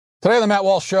Today on the Matt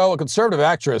Walsh Show, a conservative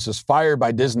actress is fired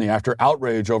by Disney after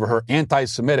outrage over her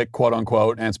anti-Semitic,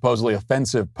 quote-unquote, and supposedly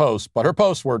offensive posts. But her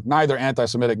posts were neither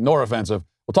anti-Semitic nor offensive.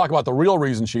 We'll talk about the real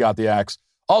reason she got the axe.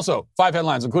 Also, 5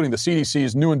 headlines, including the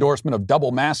CDC's new endorsement of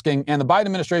double masking, and the Biden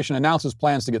administration announces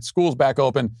plans to get schools back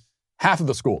open, half of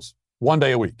the schools, 1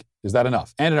 day a week. Is that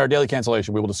enough? And in our daily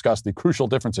cancellation, we will discuss the crucial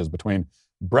differences between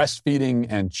breastfeeding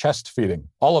and chest feeding.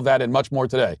 All of that and much more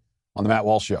today on the Matt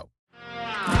Walsh Show.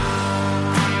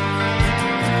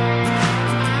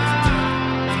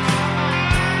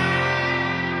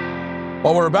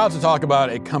 Well, we're about to talk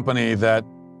about a company that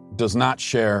does not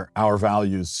share our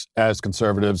values as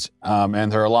conservatives,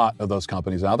 and there are a lot of those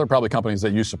companies out there, probably companies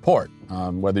that you support,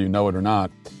 whether you know it or not.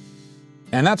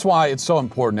 And that's why it's so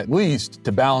important, at least,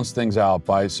 to balance things out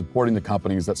by supporting the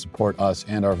companies that support us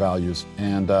and our values.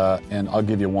 And I'll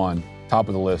give you one, top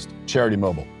of the list, Charity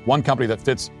Mobile. One company that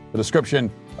fits the description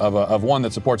of one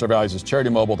that supports our values is Charity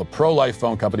Mobile, the pro-life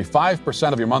phone company.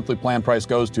 5% of your monthly plan price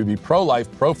goes to the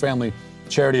pro-life, pro-family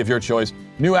charity of your choice.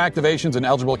 New activations and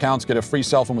eligible accounts get a free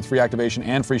cell phone with free activation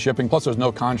and free shipping. Plus, there's no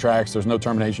contracts, there's no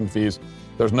termination fees,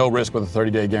 there's no risk with a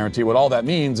 30-day guarantee. What all that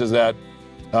means is that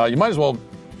you might as well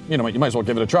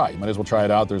give it a try. You might as well try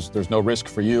it out. There's no risk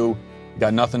for you. You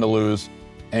got nothing to lose.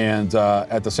 And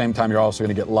at the same time, you're also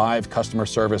going to get live customer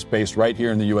service based right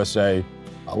here in the USA.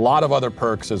 A lot of other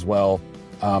perks as well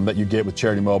that you get with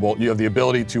Charity Mobile. You have the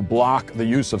ability to block the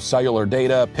use of cellular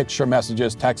data, picture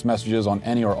messages, text messages on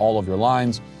any or all of your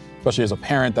lines. Especially as a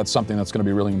parent, that's something that's going to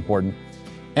be really important.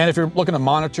 And if you're looking to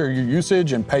monitor your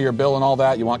usage and pay your bill and all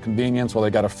that, you want convenience, well,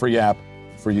 they got a free app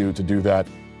for you to do that.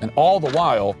 And all the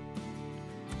while,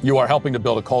 you are helping to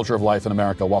build a culture of life in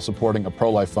America while supporting a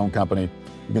pro-life phone company.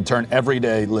 You can turn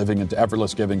everyday living into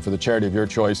effortless giving for the charity of your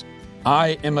choice.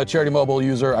 I am a Charity Mobile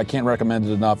user. I can't recommend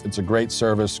it enough. It's a great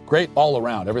service, great all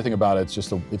around. Everything about it,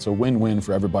 it's a win-win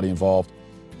for everybody involved.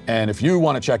 And if you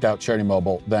want to check out Charity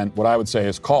Mobile, then what I would say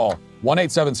is call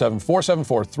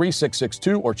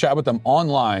 1-877-474-3662 or chat with them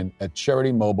online at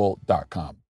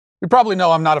CharityMobile.com. You probably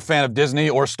know I'm not a fan of Disney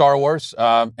or Star Wars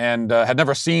and had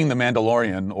never seen The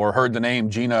Mandalorian or heard the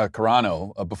name Gina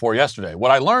Carano before yesterday.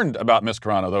 What I learned about Miss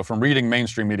Carano, though, from reading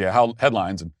mainstream media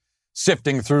headlines and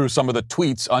sifting through some of the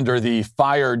tweets under the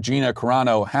Fire Gina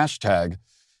Carano hashtag,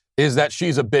 is that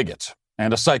she's a bigot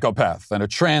and a psychopath and a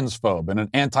transphobe and an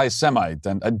anti-Semite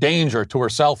and a danger to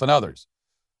herself and others.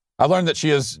 I learned that she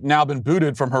has now been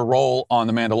booted from her role on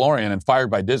The Mandalorian and fired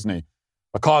by Disney,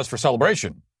 a cause for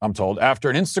celebration, I'm told, after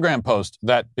an Instagram post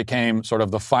that became sort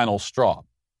of the final straw.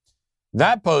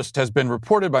 That post has been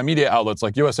reported by media outlets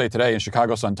like USA Today and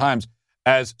Chicago Sun-Times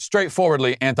as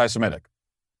straightforwardly anti-Semitic.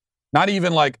 Not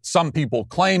even like some people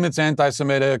claim it's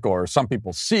anti-Semitic or some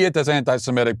people see it as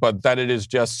anti-Semitic, but that it is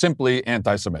just simply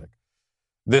anti-Semitic.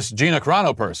 This Gina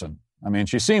Carano person, I mean,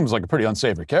 she seems like a pretty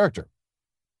unsavory character.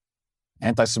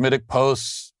 Anti-Semitic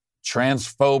posts,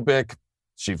 transphobic,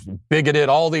 she's bigoted,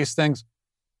 all these things.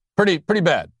 Pretty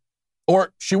bad.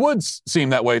 Or she would seem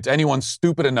that way to anyone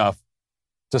stupid enough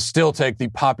to still take the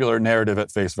popular narrative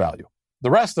at face value.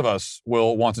 The rest of us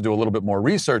will want to do a little bit more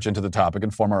research into the topic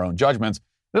and form our own judgments.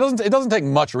 It doesn't take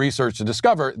much research to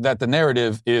discover that the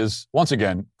narrative is, once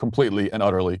again, completely and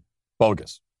utterly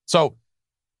bogus. So,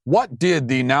 what did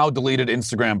the now deleted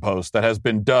Instagram post that has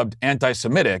been dubbed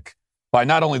anti-Semitic by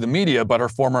not only the media, but her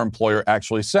former employer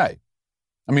actually say?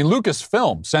 I mean,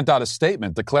 Lucasfilm sent out a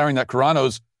statement declaring that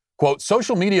Carano's, quote,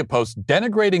 social media posts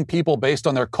denigrating people based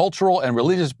on their cultural and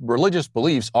religious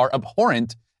beliefs are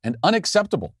abhorrent and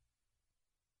unacceptable.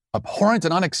 Abhorrent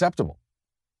and unacceptable.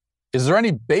 Is there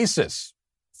any basis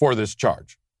for this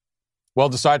charge? Well,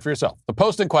 decide for yourself. The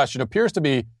post in question appears to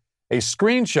be a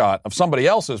screenshot of somebody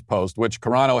else's post, which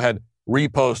Carano had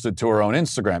reposted to her own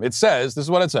Instagram. It says, this is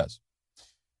what it says: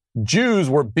 Jews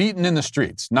were beaten in the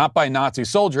streets, not by Nazi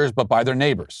soldiers, but by their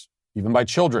neighbors, even by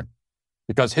children.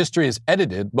 Because history is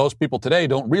edited, most people today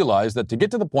don't realize that to get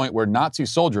to the point where Nazi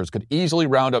soldiers could easily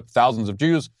round up thousands of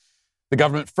Jews, the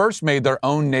government first made their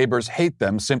own neighbors hate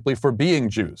them simply for being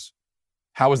Jews.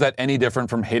 How is that any different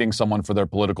from hating someone for their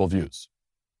political views?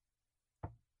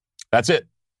 That's it.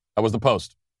 That was the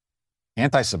post.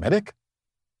 Anti-Semitic?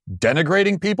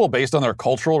 Denigrating people based on their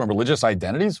cultural and religious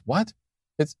identities? What?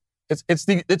 It's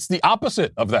the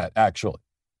opposite of that, actually.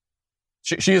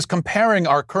 She is comparing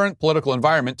our current political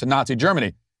environment to Nazi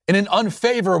Germany in an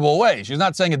unfavorable way. She's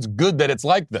not saying it's good that it's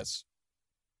like this.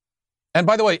 And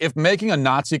by the way, if making a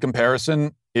Nazi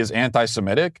comparison is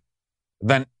anti-Semitic,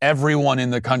 then everyone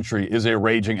in the country is a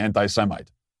raging anti-Semite.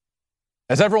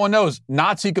 As everyone knows,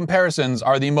 Nazi comparisons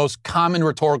are the most common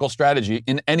rhetorical strategy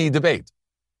in any debate.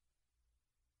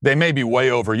 They may be way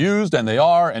overused, and they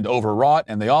are, and overwrought,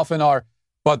 and they often are,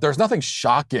 But there's nothing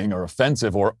shocking or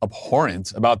offensive or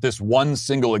abhorrent about this one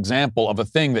single example of a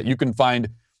thing that you can find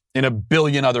in a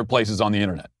billion other places on the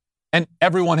internet. And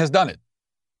everyone has done it.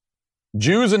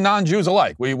 Jews and non-Jews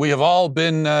alike. We have all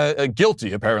been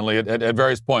guilty, apparently, at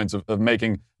various points of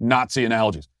making Nazi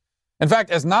analogies. In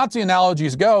fact, as Nazi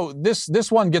analogies go,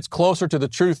 this one gets closer to the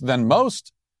truth than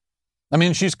most. I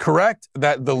mean, she's correct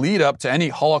that the lead up to any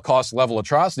Holocaust-level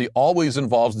atrocity always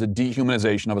involves the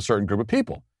dehumanization of a certain group of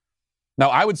people. Now,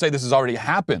 I would say this has already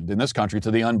happened in this country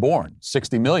to the unborn.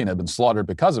 60 million have been slaughtered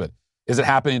because of it. Is it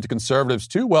happening to conservatives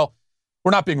too? Well,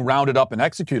 we're not being rounded up and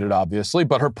executed, obviously,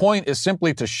 but her point is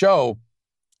simply to show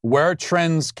where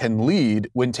trends can lead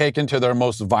when taken to their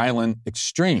most violent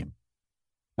extreme.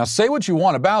 Now, say what you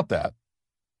want about that,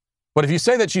 but if you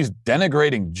say that she's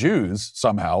denigrating Jews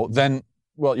somehow, then,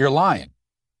 well, you're lying.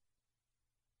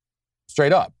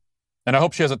 Straight up. And I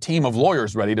hope she has a team of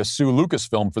lawyers ready to sue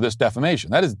Lucasfilm for this defamation.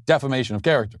 That is defamation of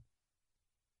character.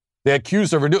 They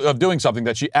accused her of doing something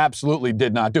that she absolutely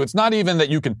did not do. It's not even that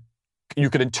you could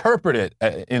interpret it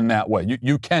in that way.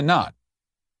 You cannot.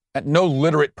 No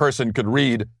literate person could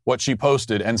read what she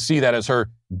posted and see that as her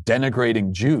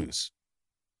denigrating Jews.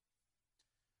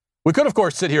 We could, of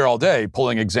course, sit here all day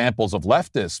pulling examples of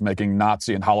leftists making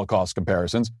Nazi and Holocaust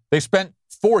comparisons. They spent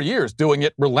 4 years doing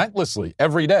it relentlessly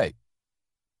every day.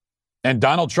 And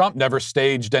Donald Trump never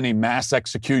staged any mass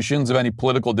executions of any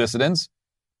political dissidents,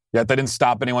 yet that didn't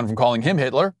stop anyone from calling him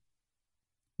Hitler.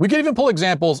 We could even pull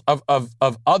examples of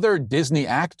other Disney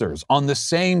actors on the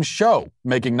same show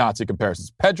making Nazi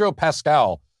comparisons. Pedro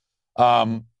Pascal,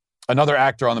 another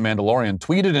actor on The Mandalorian,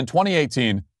 tweeted in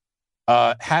 2018,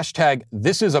 hashtag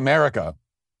This Is America.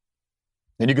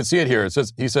 And you can see it here.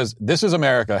 He says, This is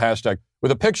America, hashtag, with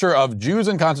a picture of Jews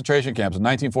in concentration camps in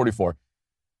 1944.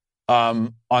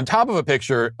 On top of a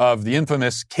picture of the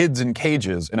infamous kids in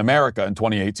cages in America in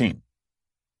 2018.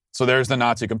 So there's the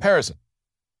Nazi comparison.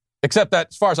 Except that,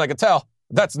 as far as I could tell,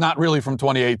 that's not really from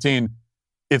 2018.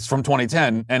 It's from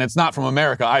 2010, and it's not from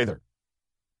America either.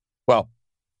 Well,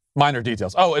 minor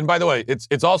details. Oh, and by the way,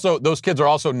 it's also, those kids are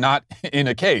also not in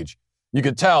a cage. You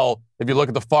could tell, if you look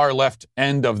at the far left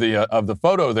end of the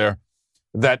photo there,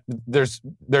 that there's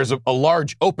a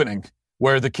large opening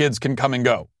where the kids can come and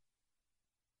go.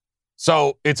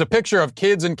 So it's a picture of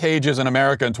kids in cages in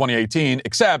America in 2018,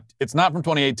 except it's not from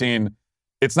 2018,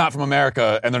 it's not from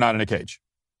America, and they're not in a cage.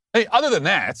 Hey, other than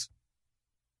that,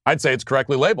 I'd say it's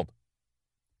correctly labeled.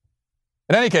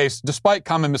 In any case, despite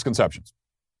common misconceptions,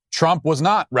 Trump was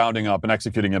not rounding up and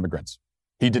executing immigrants.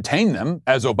 He detained them,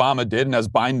 as Obama did and as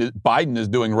Biden is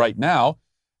doing right now,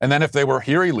 and then if they were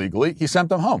here illegally, he sent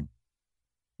them home.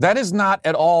 That is not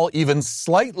at all even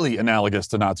slightly analogous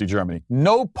to Nazi Germany.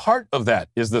 No part of that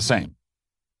is the same.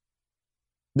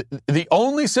 The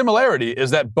only similarity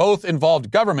is that both involved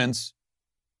governments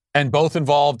and both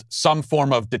involved some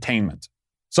form of detainment.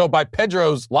 So by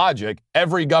Pedro's logic,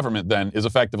 every government then is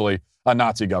effectively a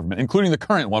Nazi government, including the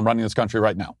current one running this country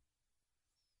right now.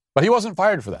 But he wasn't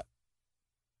fired for that.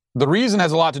 The reason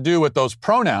has a lot to do with those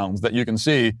pronouns that you can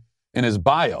see in his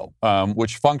bio,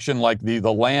 which function like the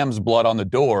lamb's blood on the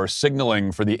door,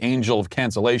 signaling for the angel of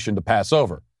cancellation to pass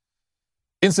over.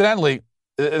 Incidentally,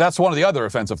 that's one of the other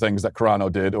offensive things that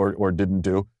Carano did or didn't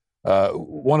do.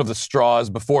 One of the straws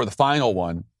before the final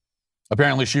one,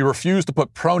 apparently she refused to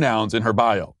put pronouns in her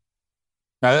bio.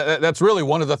 Now, that's really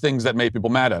one of the things that made people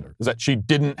mad at her, is that she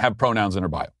didn't have pronouns in her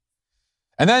bio.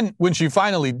 And then when she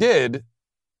finally did,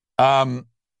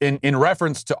 in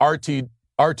reference to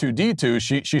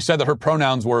R2D2, she said that her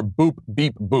pronouns were boop,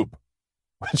 beep, boop,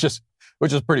 which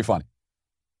is pretty funny.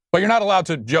 But you're not allowed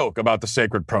to joke about the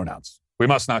sacred pronouns. We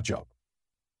must not joke.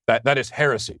 That is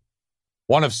heresy.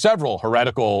 One of several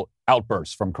heretical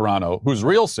outbursts from Carano,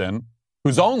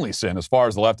 whose only sin, as far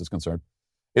as the left is concerned,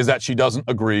 is that she doesn't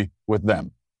agree with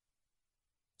them.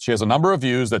 She has a number of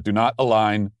views that do not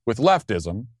align with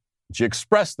leftism. She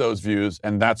expressed those views,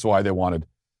 and that's why they wanted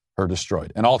her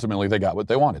destroyed. And ultimately, they got what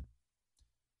they wanted.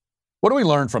 What do we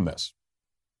learn from this?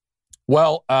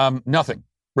 Well, nothing,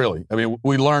 really. I mean,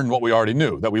 we learned what we already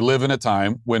knew, that we live in a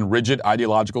time when rigid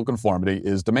ideological conformity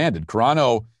is demanded.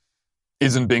 Carano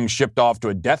isn't being shipped off to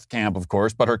a death camp, of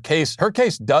course, but her case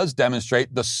does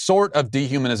demonstrate the sort of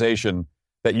dehumanization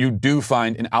that you do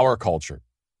find in our culture.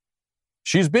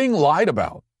 She's being lied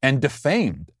about and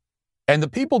defamed, and the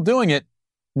people doing it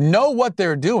know what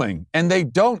they're doing, and they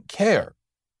don't care.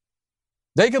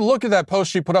 They can look at that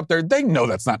post she put up there. They know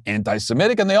that's not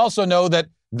anti-Semitic, and they also know that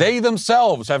they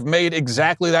themselves have made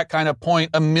exactly that kind of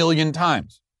point 1 million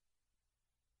times.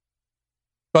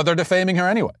 But they're defaming her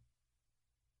anyway.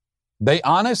 They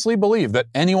honestly believe that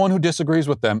anyone who disagrees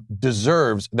with them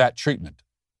deserves that treatment.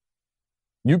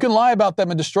 You can lie about them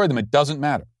and destroy them. It doesn't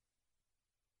matter.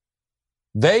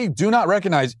 They do not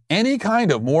recognize any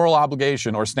kind of moral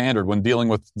obligation or standard when dealing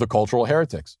with the cultural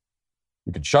heretics.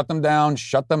 You can shut them down,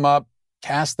 shut them up,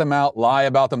 cast them out, lie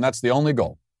about them. That's the only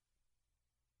goal.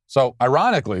 So,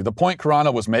 ironically, the point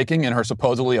Carano was making in her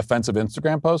supposedly offensive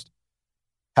Instagram post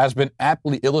has been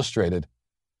aptly illustrated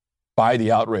by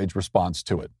the outrage response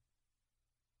to it.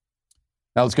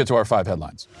 Now let's get to our 5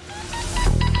 headlines.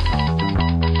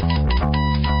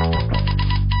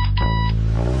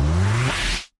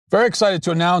 Very excited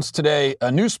to announce today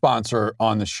a new sponsor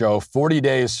on the show, 40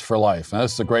 Days for Life. Now,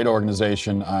 this is a great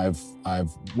organization. I've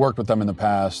worked with them in the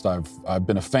past. I've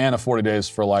been a fan of 40 Days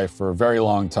for Life for a very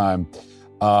long time.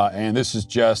 And this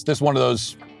is one of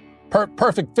those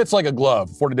perfect, fits like a glove,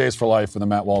 40 Days for Life for the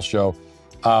Matt Walsh Show.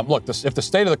 Look, if the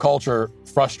state of the culture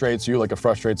frustrates you like it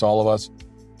frustrates all of us,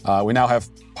 we now have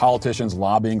politicians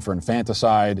lobbying for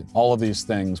infanticide, all of these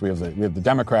things. We have the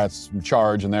Democrats in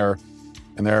charge, and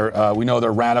we know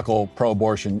their radical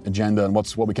pro-abortion agenda and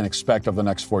what we can expect of the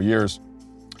next 4 years.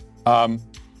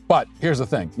 But here's the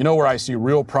thing. You know where I see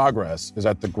real progress is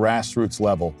at the grassroots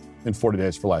level in 40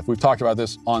 Days for Life. We've talked about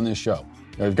this on this show.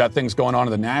 We've got things going on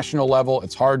at the national level.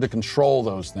 It's hard to control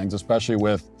those things, especially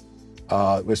with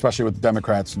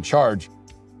Democrats in charge.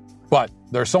 But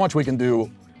there's so much we can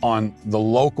do on the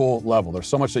local level. There's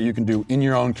so much that you can do in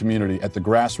your own community at the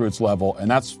grassroots level,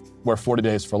 and that's where 40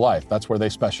 Days for Life, that's where they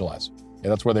specialize. Yeah,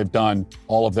 that's where they've done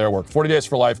all of their work. 40 Days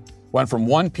for Life went from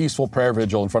one peaceful prayer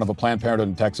vigil in front of a Planned Parenthood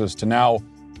in Texas to now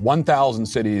 1,000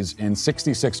 cities in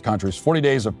 66 countries. 40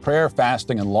 days of prayer,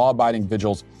 fasting, and law-abiding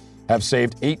vigils have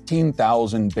saved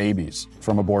 18,000 babies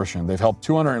from abortion. They've helped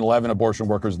 211 abortion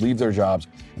workers leave their jobs,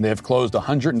 and they have closed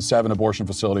 107 abortion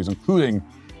facilities, including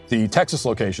the Texas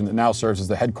location that now serves as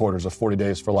the headquarters of 40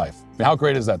 Days for Life. I mean, how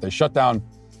great is that? They shut down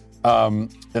an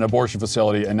abortion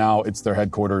facility, and now it's their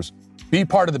headquarters. Be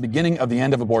part of the beginning of the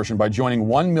end of abortion by joining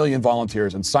 1 million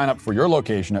volunteers and sign up for your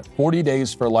location at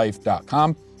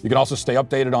 40daysforlife.com. You can also stay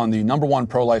updated on the #1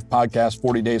 pro-life podcast,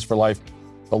 40 Days for Life.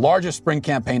 The largest spring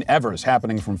campaign ever is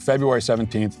happening from February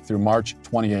 17th through March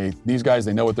 28th. These guys,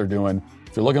 they know what they're doing.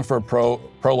 If you're looking for a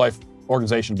pro-life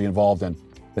organization to be involved in,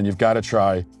 then you've got to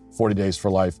try 40 Days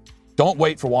for Life. Don't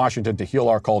wait for Washington to heal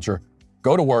our culture.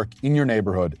 Go to work in your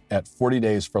neighborhood at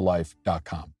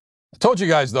 40daysforlife.com. I told you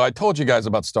guys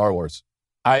about Star Wars.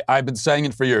 I've been saying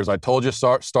it for years. I told you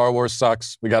Star Wars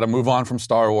sucks. We got to move on from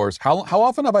Star Wars. How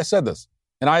often have I said this?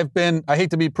 And I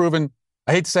hate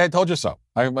to say I told you so.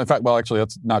 Actually,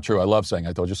 that's not true. I love saying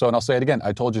I told you so, and I'll say it again.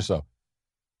 I told you so.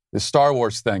 This Star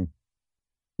Wars thing.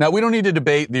 Now, we don't need to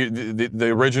debate the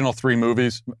original 3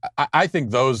 movies. I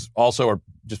think those also are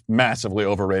just massively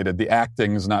overrated. The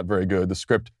acting is not very good. The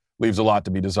script leaves a lot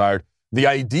to be desired. The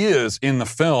ideas in the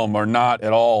film are not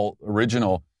at all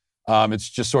original. It's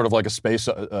just sort of like a space,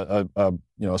 a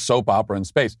soap opera in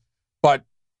space. But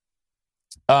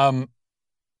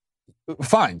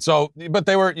fine. So, but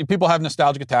people have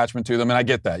nostalgic attachment to them, and I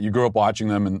get that. You grew up watching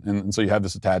them, and so you have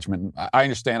this attachment. I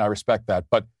understand. I respect that.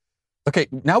 But okay,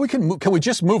 now can we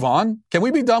just move on? Can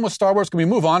we be done with Star Wars? Can we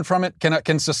move on from it?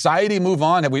 Can society move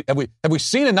on? Have we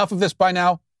seen enough of this by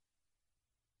now?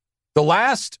 The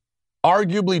last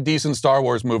arguably decent Star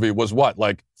Wars movie was what,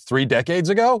 like 3 decades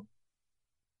ago?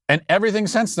 And everything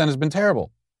since then has been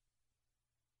terrible.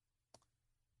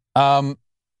 And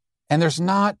there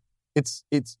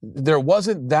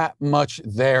wasn't that much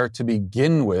there to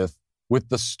begin with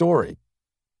the story.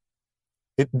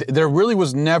 There really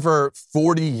was never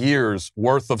 40 years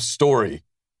worth of story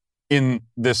in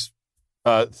this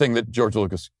thing that George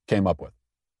Lucas came up with.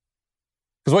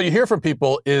 Because what you hear from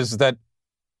people is that,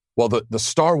 well, the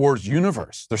Star Wars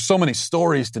universe, there's so many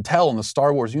stories to tell in the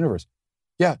Star Wars universe.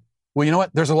 Yeah, well, you know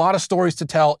what? There's a lot of stories to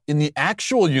tell in the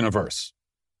actual universe.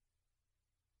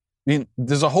 I mean,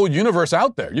 there's a whole universe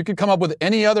out there. You could come up with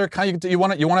any other kind. You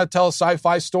want to tell a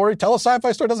sci-fi story? Tell a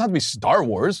sci-fi story. It doesn't have to be Star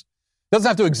Wars. It doesn't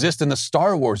have to exist in the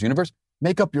Star Wars universe.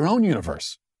 Make up your own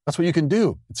universe. That's what you can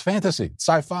do. It's fantasy. It's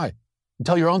sci-fi. You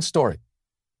tell your own story. It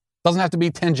doesn't have to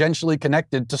be tangentially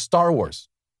connected to Star Wars.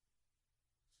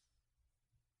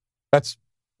 That's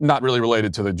not really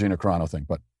related to the Gina Carano thing,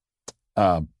 but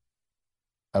I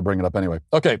bring it up anyway.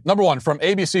 Okay, #1 from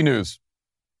ABC News.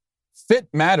 Fit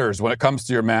matters when it comes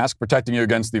to your mask, protecting you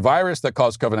against the virus that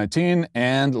caused COVID-19,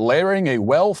 and layering a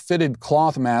well-fitted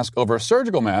cloth mask over a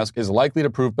surgical mask is likely to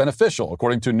prove beneficial,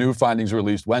 according to new findings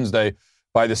released Wednesday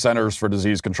by the Centers for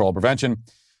Disease Control and Prevention.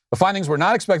 The findings were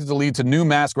not expected to lead to new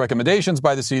mask recommendations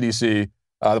by the CDC.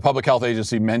 The Public Health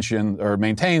Agency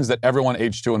maintains that everyone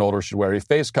aged 2 and older should wear a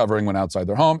face covering when outside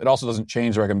their home. It also doesn't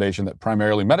change the recommendation that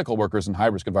primarily medical workers in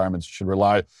high-risk environments should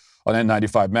rely on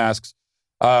N95 masks.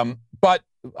 But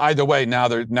either way, now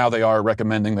they are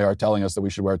recommending, they are telling us that we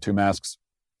should wear 2 masks.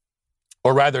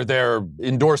 Or rather, they're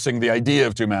endorsing the idea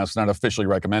of 2 masks, not officially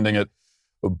recommending it.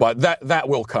 But that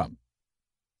will come.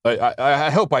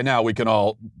 I hope by now we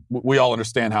all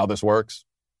understand how this works.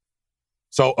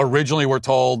 So originally we're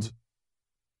told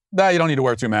that you don't need to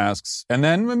wear 2 masks. And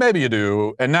then maybe you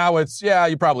do. And now it's, yeah,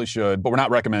 you probably should, but we're not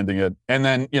recommending it. And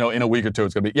then, in a week or two,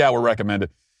 it's going to be, yeah, we're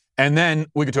recommended. And then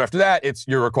a week or two after that, it's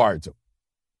you're required to.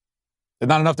 It's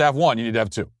not enough to have 1, you need to have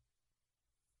 2.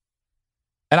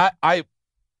 And I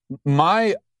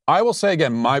will say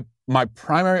again, my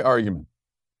primary argument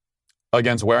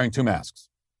against wearing 2 masks,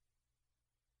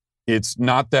 it's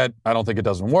not that I don't think it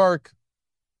doesn't work.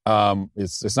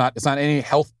 It's not any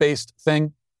health-based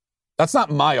thing. That's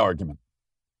not my argument.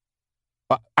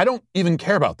 I don't even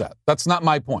care about that. That's not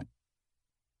my point.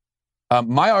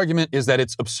 My argument is that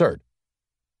it's absurd.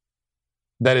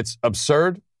 That it's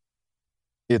absurd.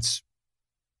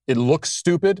 It looks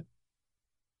stupid.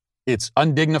 It's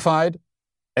undignified.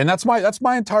 And that's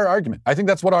my entire argument. I think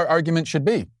that's what our argument should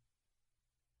be.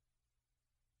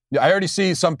 I already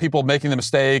see some people making the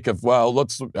mistake of, well,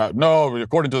 no,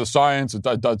 according to the science,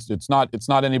 it's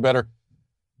not any better.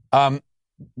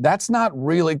 That's not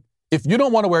really, if you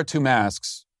don't want to wear 2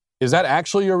 masks, is that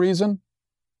actually your reason?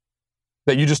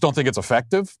 That you just don't think it's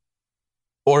effective?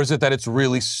 Or is it that it's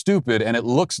really stupid and it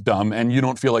looks dumb and you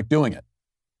don't feel like doing it?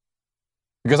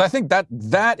 Because I think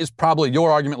that is probably your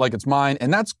argument like it's mine,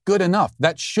 and that's good enough.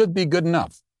 That should be good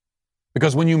enough.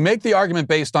 Because when you make the argument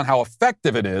based on how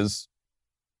effective it is,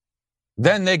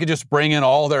 then they could just bring in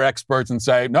all their experts and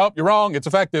say, nope, you're wrong, it's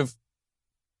effective.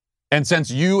 And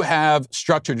since you have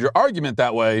structured your argument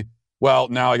that way, well,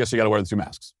 now I guess you got to wear the 2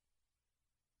 masks.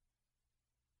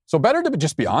 So better to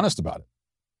just be honest about it.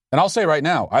 And I'll say right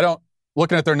now,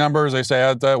 looking at their numbers, they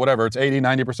say, whatever, it's 80,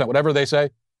 90%, whatever they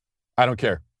say, I don't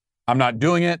care. I'm not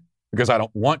doing it because I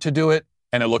don't want to do it,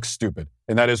 and it looks stupid.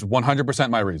 And that is 100%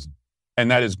 my reason.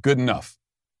 And that is good enough.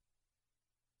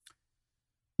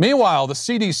 Meanwhile, the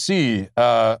CDC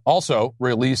also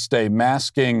released a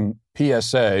masking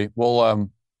PSA. Well,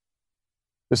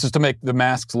 this is to make the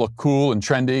masks look cool and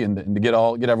trendy and to get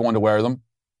everyone to wear them.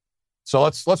 So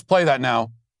let's play that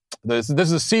now. This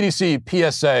is a CDC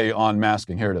PSA on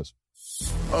masking. Here it is.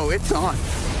 Oh, it's on.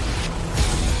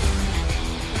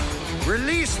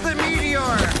 Release the meteor!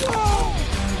 Whoa!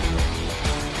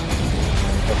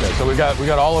 Okay, so we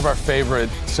got all of our favorite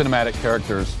cinematic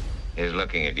characters. He's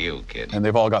looking at you, kid. And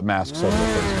they've all got masks over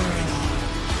their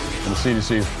faces. And the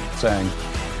CDC is saying,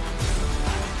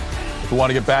 if we want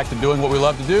to get back to doing what we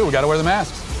love to do, we got to wear the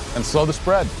masks and slow the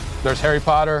spread. There's Harry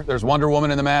Potter. There's Wonder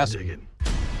Woman in the mask.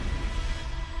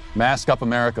 Mask up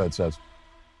America, it says.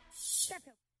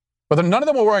 But then none of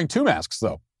them were wearing 2 masks,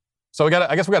 though. So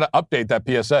I guess we got to update that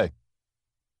PSA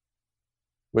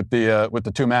with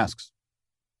the 2 masks.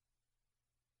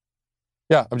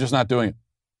 Yeah, I'm just not doing it.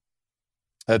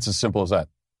 It's as simple as that.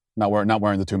 Not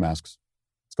wearing the 2 masks.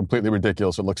 It's completely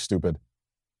ridiculous. It looks stupid.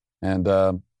 And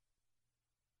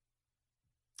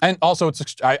also,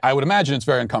 I would imagine it's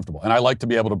very uncomfortable. And I like to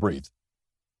be able to breathe.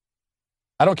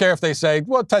 I don't care if they say,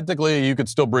 well, technically you could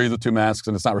still breathe with 2 masks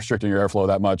and it's not restricting your airflow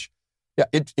that much. Yeah,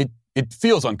 it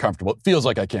feels uncomfortable. It feels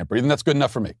like I can't breathe, and that's good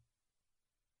enough for me.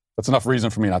 That's enough reason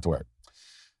for me not to wear it.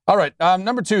 All right,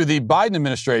 number 2, the Biden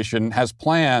administration has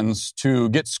plans to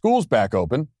get schools back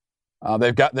open.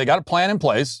 They got a plan in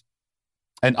place,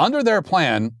 and under their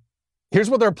plan, here's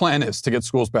what their plan is to get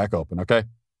schools back open, okay?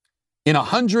 In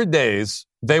 100 days,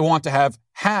 they want to have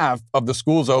half of the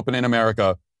schools open in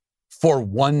America for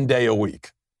 1 day a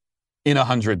week in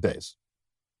 100 days.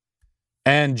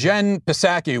 And Jen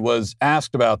Psaki was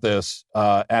asked about this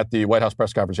at the White House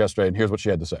press conference yesterday, and here's what she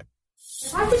had to say.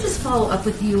 If I could just follow up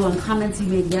with you on comments you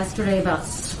made yesterday about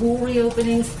school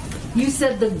reopenings. You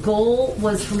said the goal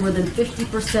was for more than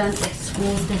 50% of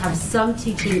schools to have some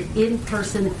teaching in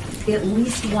person at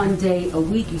least 1 day a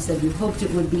week. You said you hoped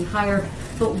it would be higher.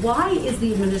 But why is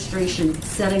the administration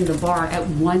setting the bar at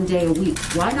 1 day a week?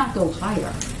 Why not go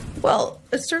higher? Well,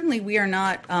 certainly we are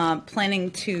not planning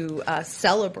to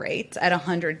celebrate at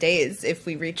 100 days if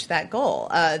we reach that goal.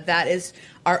 That is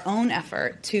our own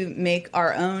effort to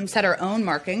set our own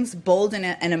markings,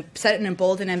 set a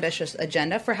bold and ambitious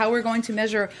agenda for how we're going to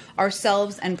measure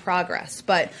ourselves and progress.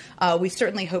 But we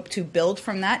certainly hope to build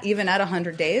from that, even at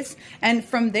 100 days. And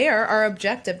from there, our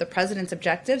objective, the president's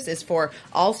objectives, is for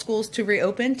all schools to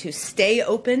reopen, to stay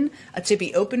open, to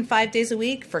be open 5 days a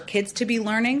week, for kids to be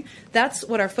learning. That's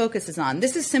what our focus is on.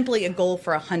 This is simply a goal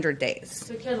for 100 days.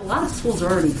 So, Jen, a lot of schools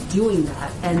are already doing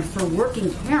that. And for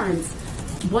working parents,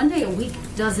 1 day a week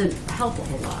doesn't help a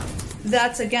whole lot.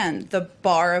 That's, again, the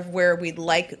bar of where we'd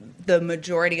like the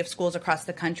majority of schools across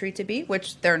the country to be,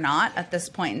 which they're not at this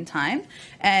point in time.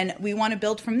 And we want to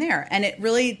build from there. And it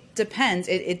really depends.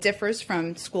 It differs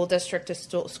from school district to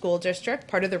school district.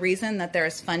 Part of the reason that there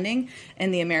is funding in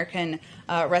the American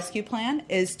Rescue Plan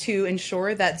is to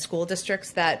ensure that school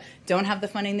districts that don't have the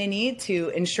funding they need to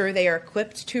ensure they are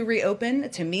equipped to reopen,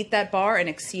 to meet that bar and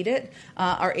exceed it,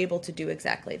 are able to do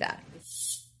exactly that.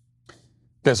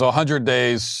 Okay, so 100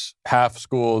 days, half the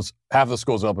schools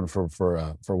open for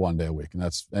 1 day a week,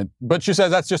 but she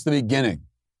says that's just the beginning.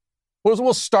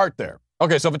 We'll start there.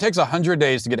 Okay, so if it takes 100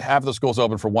 days to get half of the schools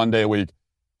open for 1 day a week,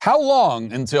 how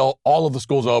long until all of the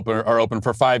schools are open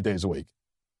for 5 days a week?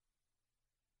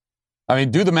 I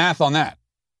mean, do the math on that.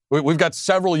 We've got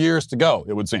several years to go,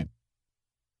 it would seem.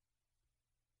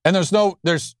 And there's no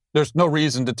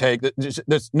reason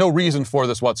there's no reason for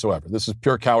this whatsoever. This is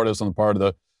pure cowardice on the part of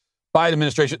the Biden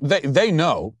administration. They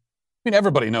know, I mean,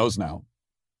 everybody knows now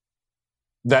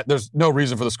that there's no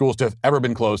reason for the schools to have ever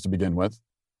been closed to begin with.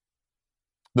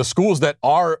 The schools that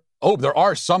are, there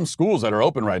are some schools that are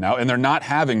open right now and they're not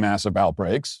having massive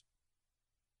outbreaks.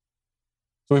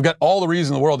 So we've got all the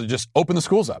reason in the world to just open the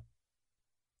schools up.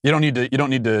 You don't need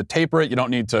to taper it. You don't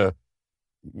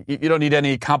need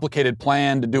any complicated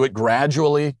plan to do it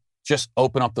gradually. Just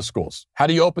open up the schools. How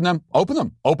do you open them? Open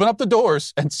them. Open up the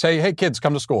doors and say, hey, kids,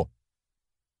 come to school.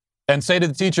 And say to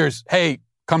the teachers, hey,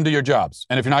 come to your jobs.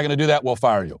 And if you're not going to do that, we'll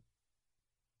fire you.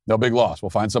 No big loss.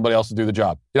 We'll find somebody else to do the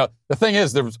job. You know, the thing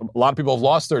is, there's a lot of people have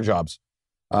lost their jobs,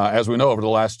 as we know, over the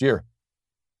last year.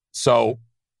 So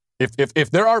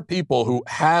if there are people who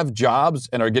have jobs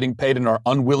and are getting paid and are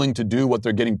unwilling to do what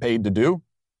they're getting paid to do,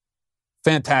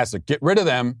 fantastic. Get rid of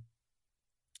them.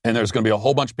 And there's going to be a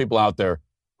whole bunch of people out there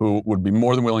who would be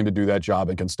more than willing to do that job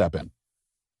and can step in.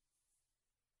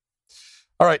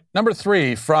 All right, number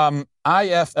 3 from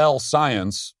IFL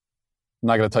Science. I'm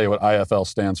not going to tell you what IFL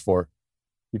stands for.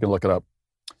 You can look it up,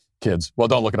 kids. Well,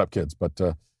 don't look it up, kids, but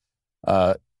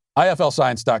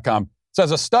IFLscience.com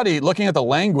says a study looking at the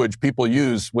language people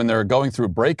use when they're going through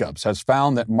breakups has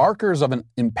found that markers of an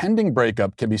impending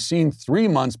breakup can be seen 3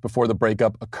 months before the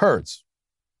breakup occurs.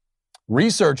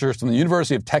 Researchers from the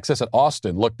University of Texas at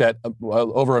Austin looked at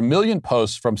over 1 million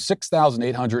posts from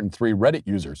 6,803 Reddit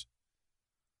users.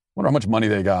 I wonder how much money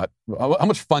they got. How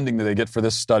much funding did they get for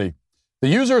this study? The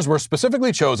users were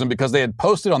specifically chosen because they had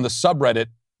posted on the subreddit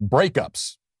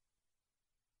breakups.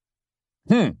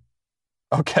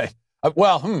 Okay.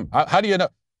 How do you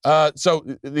know? So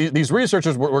these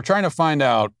researchers were trying to find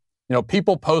out,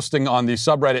 people posting on the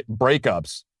subreddit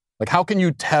breakups. Like, how can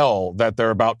you tell that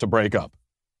they're about to break up?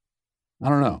 I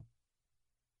don't know.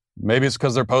 Maybe it's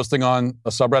because they're posting on a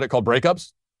subreddit called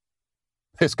Breakups.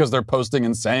 It's because they're posting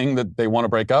and saying that they want to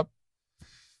break up.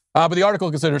 But the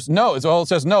article considers no. It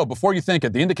says no. Before you think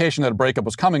it, the indication that a breakup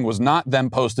was coming was not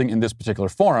them posting in this particular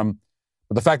forum,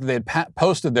 but the fact that they had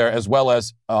posted there as well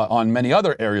as on many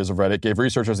other areas of Reddit gave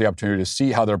researchers the opportunity to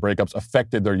see how their breakups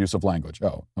affected their use of language.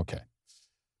 Oh, okay.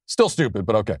 Still stupid,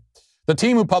 but okay. The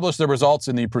team who published their results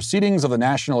in the Proceedings of the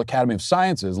National Academy of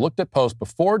Sciences looked at posts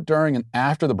before, during, and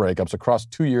after the breakups across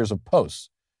 2 years of posts.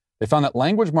 They found that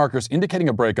language markers indicating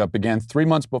a breakup began 3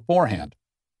 months beforehand.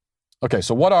 Okay,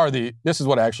 so this is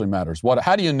what actually matters.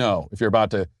 How do you know if you're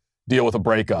about to deal with a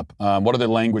breakup? What are the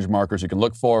language markers you can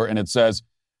look for? And it says,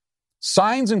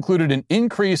 signs included an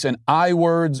increase in I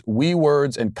words, we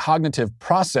words, and cognitive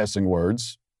processing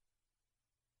words,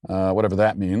 whatever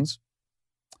that means,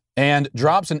 and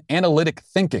drops in analytic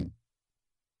thinking,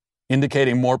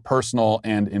 indicating more personal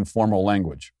and informal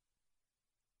language.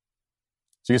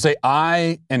 So you say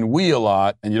I and we a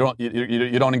lot, and you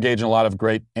don't engage in a lot of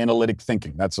great analytic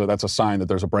thinking. That's a sign that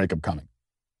there's a breakup coming.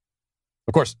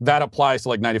 Of course, that applies to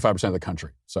like 95% of the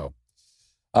country. So,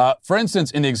 for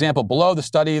instance, in the example below the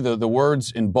study, the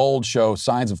words in bold show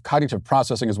signs of cognitive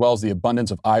processing as well as the abundance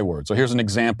of I words. So here's an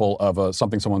example of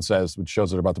something someone says which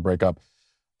shows they're about to break up.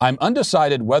 I'm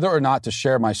undecided whether or not to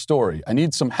share my story. I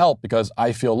need some help because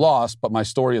I feel lost, but my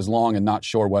story is long and not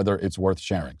sure whether it's worth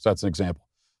sharing. So that's an example.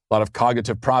 A lot of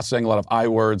cognitive processing, a lot of I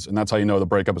words, and that's how you know the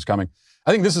breakup is coming.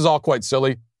 I think this is all quite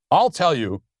silly. I'll tell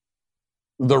you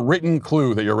the written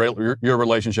clue that your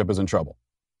relationship is in trouble.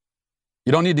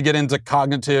 You don't need to get into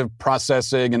cognitive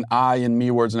processing and I and me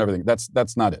words and everything.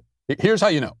 That's not it. Here's how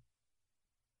you know.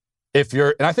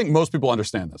 And I think most people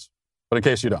understand this, but in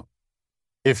case you don't.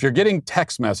 If you're getting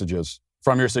text messages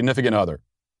from your significant other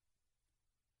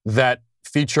that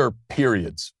feature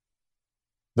periods,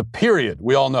 the period,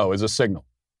 we all know, is a signal.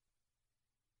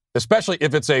 Especially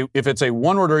if it's a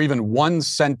one word or even one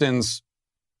sentence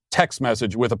text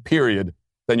message with a period,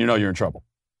 then you know you're in trouble.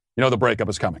 You know the breakup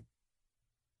is coming.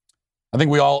 I think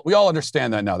we all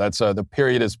understand that now. That's the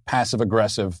period is passive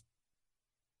aggressive.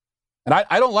 And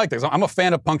I don't like this. I'm a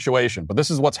fan of punctuation, but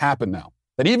this is what's happened now.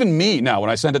 That even me now, when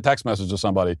I send a text message to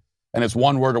somebody and it's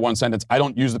one word or one sentence, I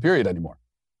don't use the period anymore.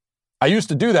 I used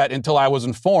to do that until I was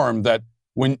informed that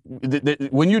when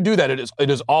you do that, it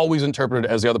is always interpreted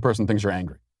as the other person thinks you're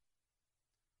angry.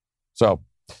 So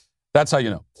that's how you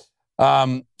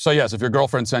know. So yes, if your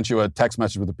girlfriend sent you a text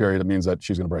message with a period, it means that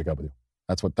she's going to break up with you.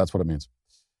 That's what it means.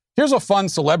 Here's a fun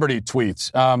celebrity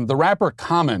tweet. The rapper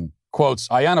Common quotes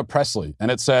Ayanna Pressley,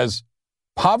 and it says,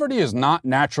 "Poverty is not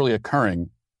naturally occurring.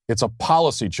 It's a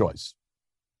policy choice."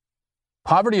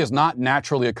 Poverty is not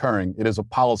naturally occurring. It is a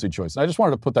policy choice. And I just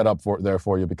wanted to put that up there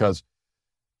for you because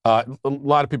a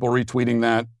lot of people retweeting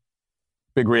that,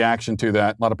 big reaction to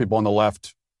that. A lot of people on the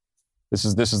left. This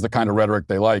is the kind of rhetoric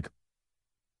they like.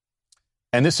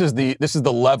 And this is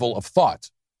the level of thought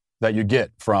that you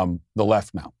get from the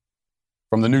left now,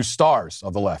 from the new stars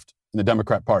of the left in the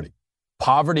Democrat Party.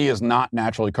 Poverty is not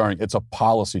naturally occurring. It's a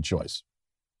policy choice.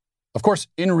 Of course,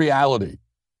 in reality,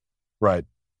 right,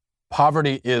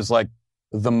 poverty is like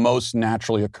the most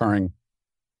naturally occurring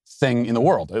thing in the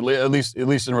world, at least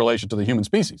in relation to the human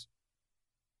species.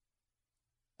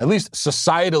 At least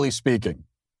societally speaking,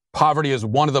 poverty is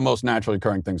one of the most naturally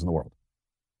occurring things in the world.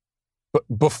 But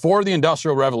before the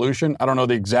Industrial Revolution, I don't know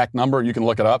the exact number, you can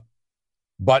look it up,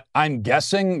 but I'm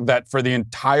guessing that for the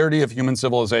entirety of human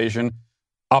civilization,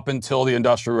 up until the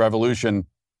Industrial Revolution,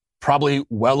 probably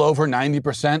well over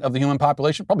 90% of the human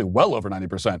population, probably well over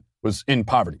 90%, was in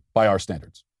poverty by our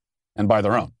standards and by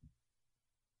their own.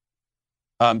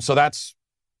 So that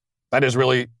is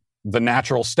really the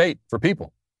natural state for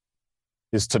people,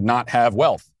 is to not have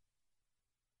wealth.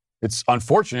 It's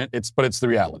unfortunate, but it's the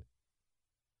reality.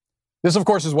 This, of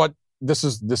course, is what this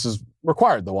is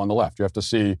required, though, on the left. You have to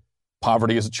see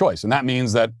poverty as a choice. And that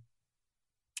means that,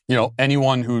 you know,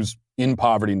 anyone who's in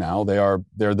poverty now, they're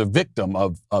the victim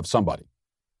of somebody.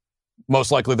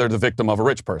 Most likely they're the victim of a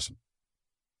rich person.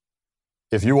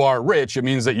 If you are rich, it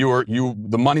means that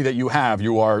the money that you have,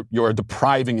 you're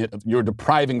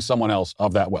depriving someone else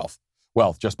of that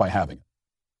wealth just by having it.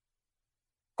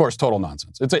 Of course, total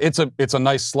nonsense. It's a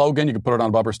nice slogan. You can put it on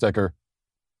a bumper sticker,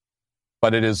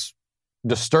 but it is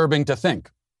disturbing to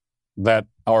think that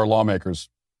our lawmakers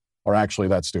are actually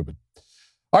that stupid.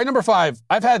 All right, number 5.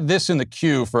 I've had this in the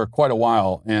queue for quite a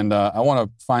while, and I want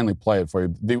to finally play it for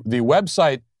you. The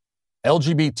website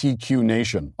LGBTQ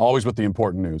Nation, always with the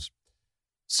important news,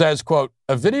 says, quote,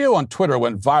 "A video on Twitter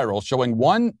went viral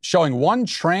showing one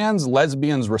trans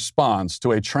lesbian's response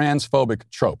to a transphobic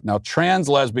trope." Now, trans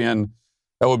lesbian,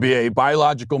 that would be a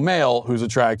biological male who's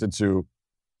attracted to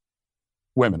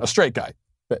women, a straight guy,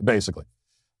 basically.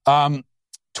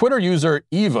 Twitter user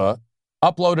Eva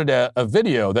uploaded a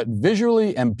video that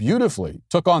visually and beautifully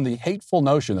took on the hateful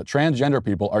notion that transgender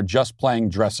people are just playing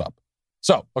dress up.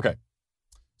 So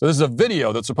this is a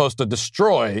video that's supposed to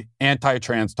destroy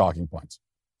anti-trans talking points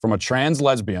from a trans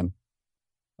lesbian,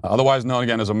 otherwise known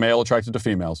again as a male attracted to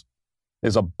females.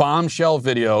 Is a bombshell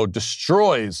video,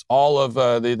 destroys all of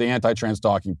the anti-trans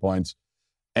talking points.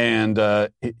 And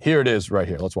here it is right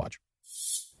here. Let's watch.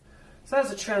 So as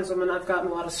a trans woman, I've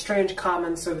gotten a lot of strange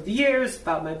comments over the years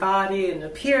about my body and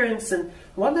appearance, and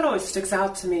one that always sticks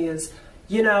out to me is,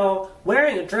 you know,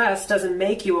 wearing a dress doesn't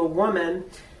make you a woman.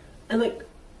 And like,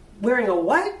 wearing a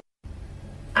what?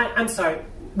 I'm sorry,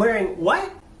 wearing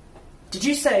what? Did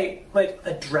you say, like,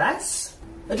 a dress?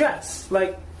 A dress?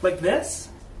 Like this?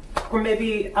 Or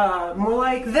maybe more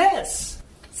like this?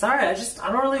 Sorry, I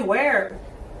don't really wear...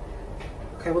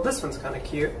 Okay, well this one's kind of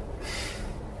cute.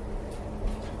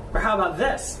 Or how about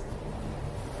this?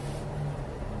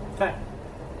 Okay.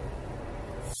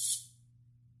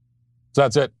 So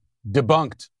that's it.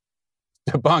 Debunked.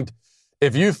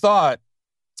 If you thought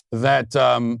that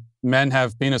men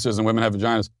have penises and women have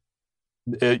vaginas,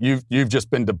 you've just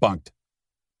been debunked.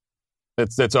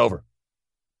 It's over.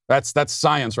 That's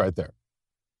science right there.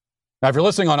 Now, if you're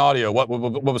listening on audio, what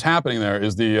was happening there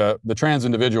is the trans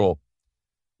individual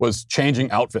was changing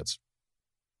outfits.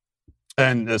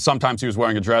 And sometimes he was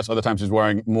wearing a dress, other times he was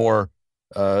wearing more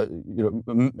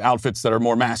outfits that are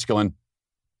more masculine.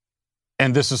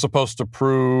 And this is supposed to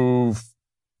prove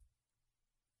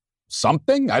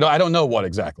something? I don't know what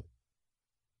exactly.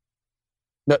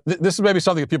 Now, this is maybe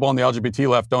something that people on the LGBT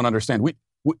left don't understand.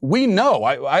 We know.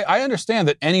 I understand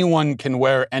that anyone can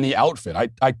wear any outfit.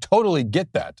 I totally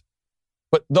get that.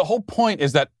 But the whole point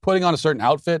is that putting on a certain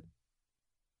outfit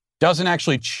doesn't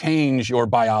actually change your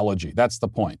biology. That's the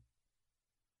point.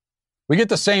 We get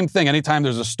the same thing anytime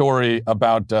there's a story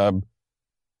about,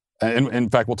 in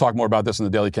fact, we'll talk more about this in the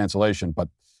Daily Cancellation, but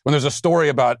when there's a story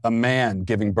about a man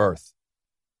giving birth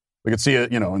We could see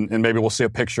it, and maybe we'll see a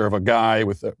picture of a guy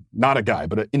with, not a guy,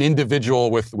 but an individual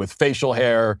with facial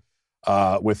hair,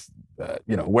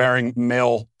 wearing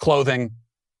male clothing,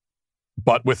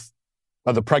 but with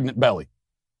the pregnant belly.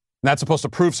 And that's supposed to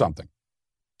prove something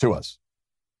to us.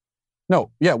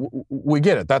 No, yeah, we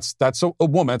get it. That's a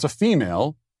woman. It's a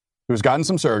female who's gotten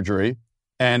some surgery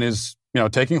and is,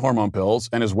 taking hormone pills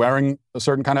and is wearing a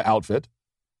certain kind of outfit,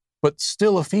 but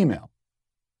still a female.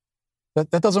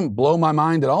 That doesn't blow my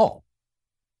mind at all.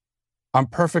 I'm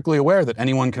perfectly aware that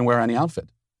anyone can wear any outfit.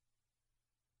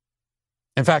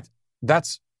 In fact,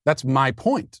 that's my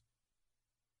point.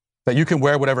 That you can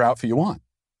wear whatever outfit you want.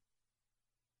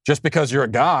 Just because you're a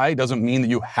guy doesn't mean that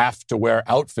you have to wear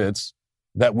outfits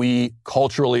that we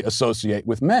culturally associate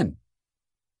with men.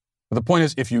 But the point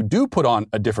is, if you do put on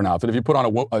a different outfit, if you put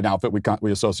on an outfit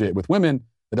we associate with women,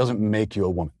 it doesn't make you a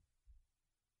woman.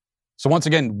 So once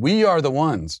again, we are the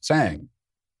ones saying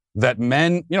that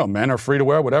men are free to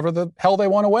wear whatever the hell they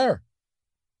want to wear.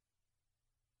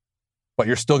 But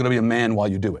you're still going to be a man while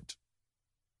you do it.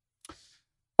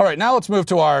 All right, now let's move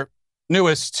to our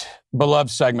newest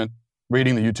beloved segment,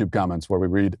 reading the YouTube comments, where we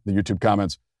read the YouTube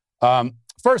comments.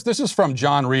 First, this is from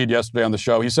John Reed yesterday on the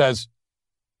show. He says,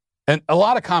 and a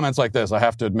lot of comments like this, I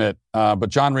have to admit, but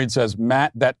John Reed says,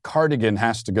 Matt, that cardigan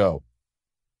has to go.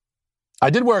 I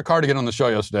did wear a cardigan on the show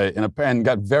yesterday and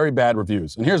got very bad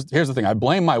reviews. And here's the thing. I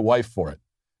blame my wife for it.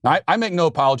 Now, I make no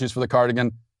apologies for the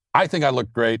cardigan. I think I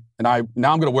look great. And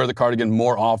now I'm going to wear the cardigan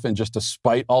more often just to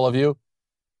spite all of you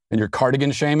and your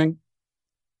cardigan shaming.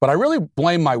 But I really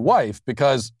blame my wife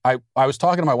because I was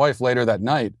talking to my wife later that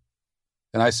night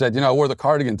and I said, I wore the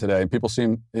cardigan today and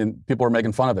people were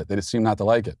making fun of it. They just seemed not to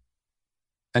like it.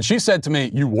 And she said to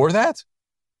me, you wore that?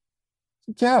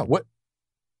 Yeah. What?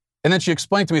 And then she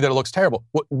explained to me that it looks terrible.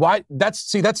 Why?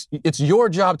 It's your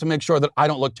job to make sure that I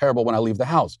don't look terrible when I leave the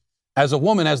house. As a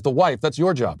woman, as the wife, that's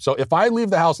your job. So if I leave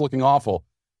the house looking awful,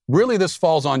 really this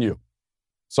falls on you.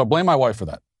 So blame my wife for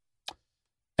that.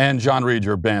 And John Reed,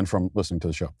 you're banned from listening to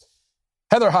the show.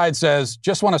 Heather Hyde says,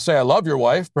 just want to say I love your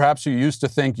wife. Perhaps you used to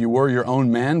think you were your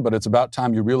own man, but it's about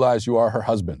time you realize you are her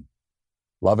husband.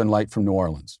 Love and light from New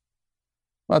Orleans.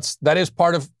 That is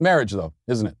part of marriage, though,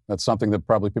 isn't it? That's something that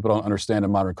probably people don't understand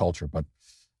in modern culture. But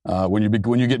when you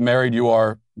get married, you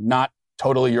are not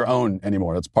totally your own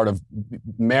anymore. That's part of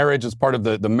marriage. It's part of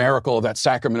the miracle of that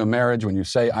sacrament of marriage. When you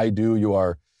say "I do," you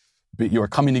are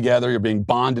coming together. You're being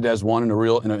bonded as one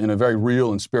in a very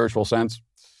real and spiritual sense.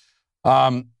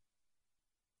 Someone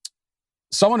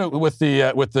with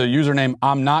the username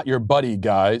 "I'm not your buddy"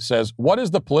 guy says, "What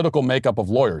is the political makeup of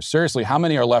lawyers? Seriously, how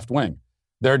many are left wing?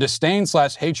 Their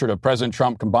disdain/hatred of President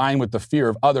Trump combined with the fear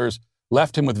of others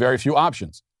left him with very few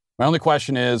options. My only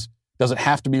question is, does it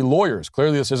have to be lawyers?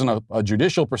 Clearly, this isn't a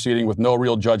judicial proceeding with no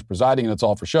real judge presiding, and it's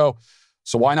all for show.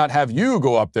 So why not have you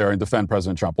go up there and defend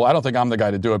President Trump?" Well, I don't think I'm the guy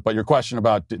to do it, but your question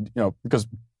about, because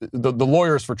the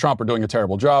lawyers for Trump are doing a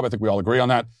terrible job. I think we all agree on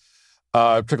that,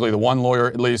 particularly the one lawyer,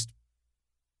 at least,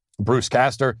 Bruce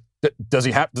Castor. Does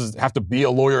it have to be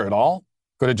a lawyer at all?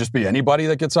 Could it just be anybody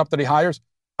that gets up that he hires?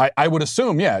 I would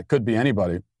assume, yeah, it could be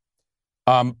anybody.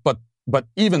 But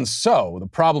even so, the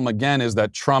problem again is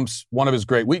that Trump's, one of his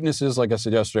great weaknesses, like I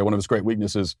said yesterday, one of his great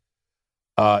weaknesses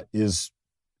is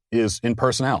in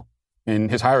personnel, in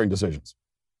his hiring decisions.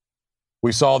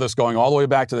 We saw this going all the way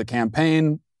back to the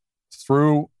campaign,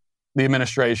 through the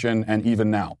administration, and even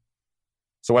now.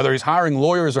 So whether he's hiring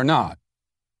lawyers or not,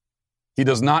 he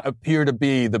does not appear to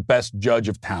be the best judge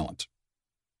of talent.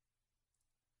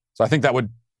 So I think that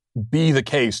would be the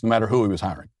case no matter who he was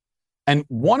hiring. And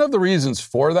one of the reasons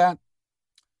for that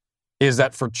is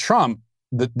that for Trump,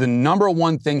 the number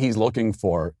one thing he's looking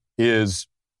for is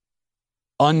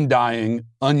undying,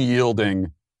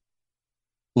 unyielding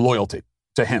loyalty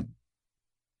to him.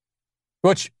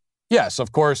 Which, yes,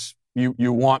 of course,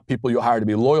 you want people you hire to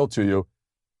be loyal to you,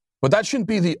 but that shouldn't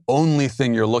be the only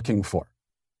thing you're looking for.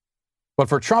 But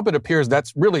for Trump, it appears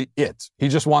that's really it. He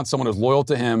just wants someone who's loyal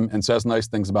to him and says nice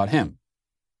things about him.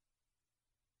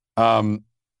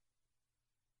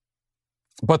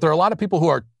 But there are a lot of people who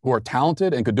are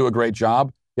talented and could do a great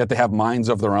job, yet they have minds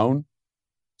of their own.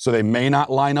 So they may not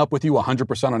line up with you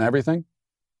 100% on everything.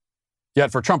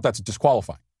 Yet for Trump, that's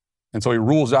disqualifying. And so he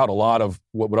rules out a lot of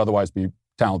what would otherwise be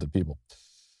talented people.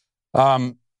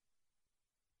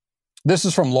 This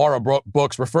is from Laura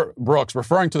Brooks,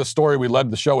 referring to the story we led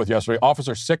the show with yesterday.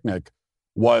 Officer Sicknick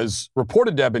was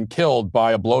reported to have been killed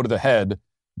by a blow to the head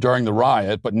during the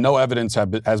riot, but no evidence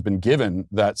has been given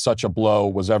that such a blow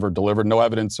was ever delivered. No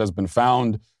evidence has been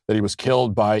found that he was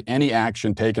killed by any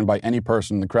action taken by any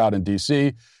person in the crowd in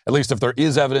D.C. At least if there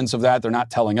is evidence of that, they're not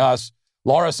telling us.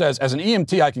 Laura says, as an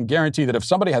EMT, I can guarantee that if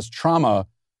somebody has trauma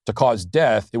to cause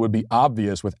death, it would be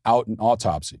obvious without an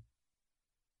autopsy.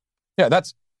 Yeah,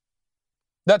 that's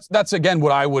again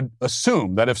what I would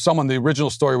assume, that if someone, the original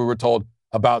story we were told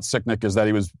about Sicknick is that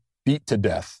he was beat to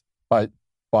death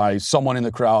by someone in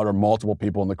the crowd or multiple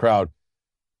people in the crowd.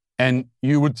 And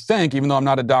you would think, even though I'm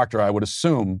not a doctor, I would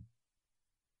assume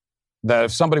that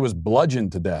if somebody was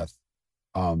bludgeoned to death,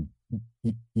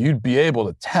 you'd be able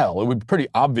to tell. It would be pretty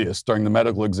obvious during the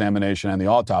medical examination and the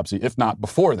autopsy, if not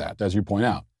before that, as you point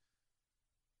out.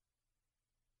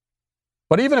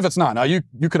 But even if it's not, now you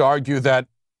could argue that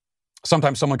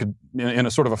sometimes someone could, in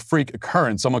a sort of a freak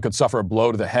occurrence, someone could suffer a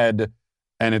blow to the head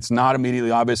and it's not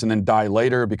immediately obvious and then die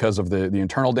later because of the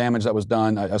internal damage that was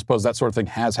done. I suppose that sort of thing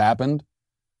has happened.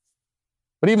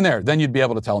 But even there, then you'd be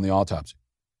able to tell in the autopsy,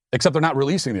 except they're not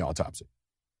releasing the autopsy.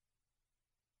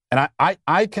 And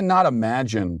I cannot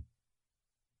imagine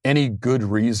any good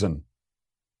reason.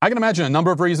 I can imagine a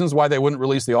number of reasons why they wouldn't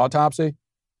release the autopsy.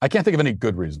 I can't think of any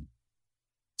good reason.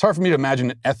 It's hard for me to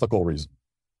imagine an ethical reason.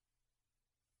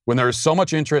 When there is so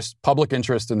much interest, public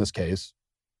interest in this case,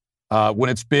 when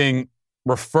it's being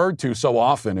referred to so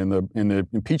often in the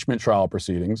impeachment trial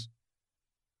proceedings,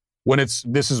 when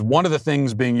this is one of the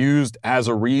things being used as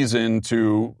a reason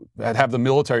to have the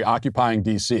military occupying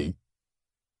D.C.,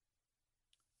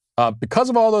 because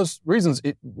of all those reasons,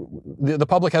 the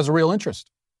public has a real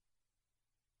interest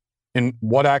in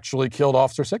what actually killed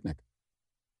Officer Sicknick.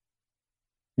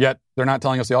 Yet, they're not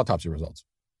telling us the autopsy results.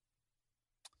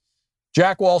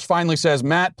 Jack Walsh finally says,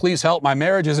 Matt, please help. My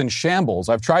marriage is in shambles.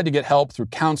 I've tried to get help through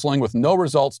counseling with no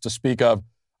results to speak of.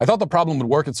 I thought the problem would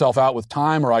work itself out with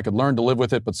time or I could learn to live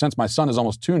with it, but since my son is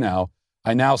almost 2 now,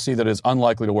 I now see that it is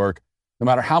unlikely to work. No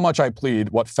matter how much I plead,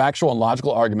 what factual and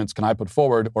logical arguments can I put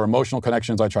forward or emotional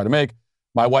connections I try to make,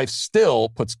 my wife still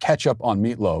puts ketchup on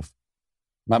meatloaf.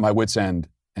 I'm at my wit's end,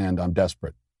 and I'm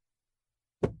desperate.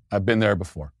 I've been there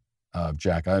before,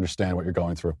 Jack. I understand what you're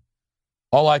going through.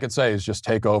 All I could say is just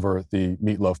take over the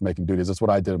meatloaf making duties. That's what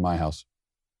I did in my house.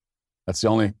 That's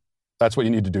what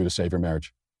you need to do to save your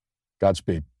marriage.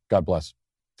 Godspeed. God bless.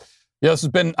 Yeah, this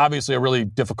has been obviously a really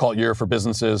difficult year for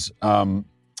businesses,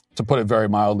 to put it very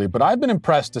mildly, but I've been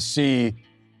impressed to see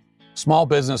small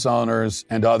business owners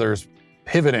and others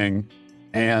pivoting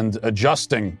and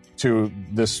adjusting to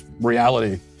this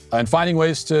reality and finding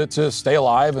ways to stay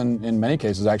alive and in many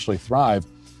cases actually thrive.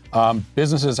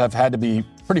 Businesses have had to be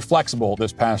pretty flexible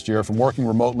this past year, from working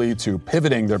remotely to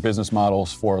pivoting their business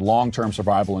models for long-term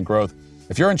survival and growth.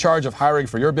 If you're in charge of hiring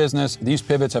for your business, these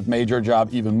pivots have made your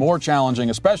job even more challenging,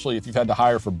 especially if you've had to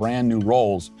hire for brand new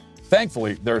roles.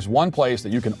 Thankfully, there's one place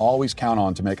that you can always count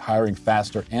on to make hiring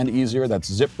faster and easier.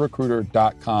 That's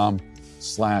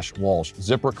ZipRecruiter.com/Walsh.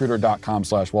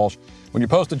 ZipRecruiter.com/Walsh. When you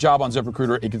post a job on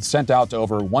ZipRecruiter, it gets sent out to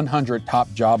over 100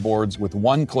 top job boards with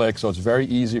one click, so it's very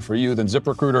easy for you. Then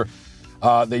ZipRecruiter,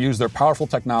 they use their powerful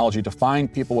technology to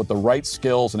find people with the right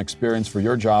skills and experience for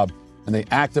your job, and they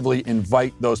actively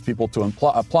invite those people to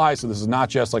apply. So this is not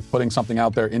just like putting something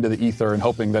out there into the ether and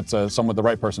hoping that the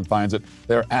right person finds it.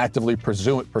 They're actively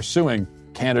pursuing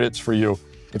candidates for you.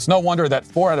 It's no wonder that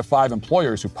 4 out of 5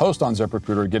 employers who post on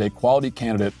ZipRecruiter get a quality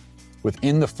candidate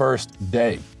within the first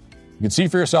day. You can see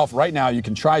for yourself right now. You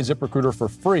can try ZipRecruiter for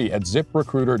free at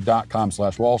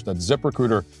ZipRecruiter.com/Walsh. That's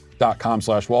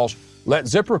ZipRecruiter.com/Walsh. Let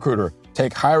ZipRecruiter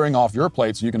take hiring off your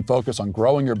plate so you can focus on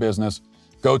growing your business.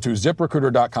 Go to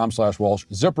ZipRecruiter.com/Walsh.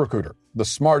 ZipRecruiter, the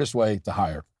smartest way to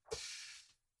hire.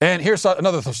 And here's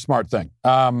another smart thing,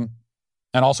 and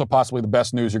also possibly the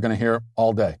best news you're going to hear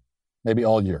all day, maybe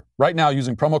all year. Right now,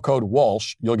 using promo code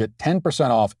Walsh, you'll get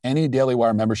 10% off any Daily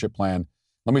Wire membership plan.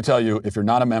 Let me tell you, if you're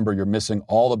not a member, you're missing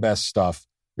all the best stuff.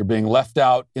 You're being left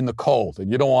out in the cold,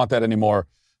 and you don't want that anymore.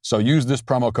 So use this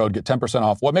promo code, get 10%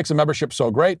 off. What makes a membership so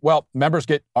great? Well, members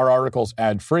get our articles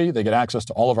ad-free. They get access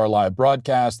to all of our live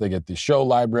broadcasts. They get the show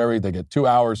library. They get 2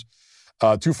 hours,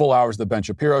 2 full hours of the Ben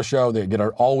Shapiro Show. They get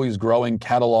our always growing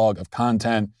catalog of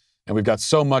content. And we've got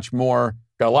so much more.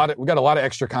 We've got a lot of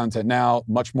extra content now,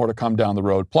 much more to come down the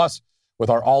road. Plus,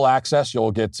 with our all access,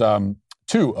 you'll get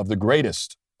 2 of the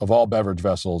greatest of all beverage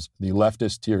vessels, the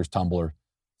Leftist Tears Tumbler.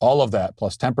 All of that,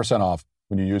 plus 10% off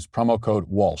when you use promo code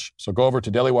Walsh. So go over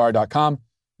to dailywire.com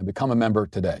and become a member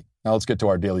today. Now let's get to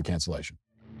our daily cancellation.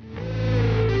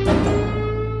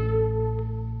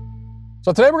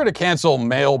 So today we're going to cancel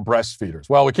male breastfeeders.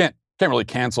 Well, we can't really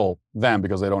cancel them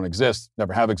because they don't exist,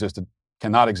 never have existed,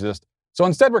 cannot exist. So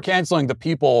instead we're canceling the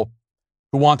people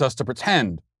who want us to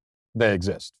pretend they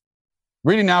exist.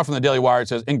 Reading now from the Daily Wire, it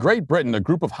says, in Great Britain, a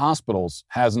group of hospitals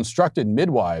has instructed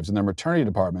midwives in their maternity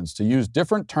departments to use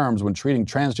different terms when treating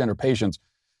transgender patients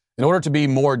in order to be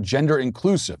more gender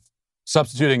inclusive.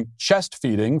 substituting chest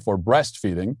feeding for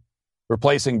breastfeeding,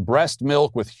 replacing breast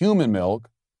milk with human milk,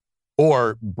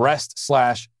 or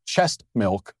breast/chest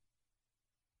milk,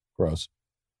 gross,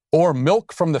 or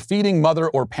milk from the feeding mother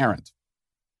or parent.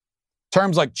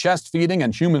 Terms like chest feeding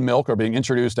and human milk are being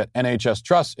introduced at NHS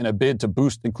trusts in a bid to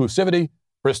boost inclusivity.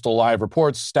 Bristol Live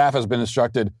reports staff has been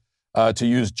instructed to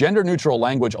use gender-neutral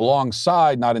language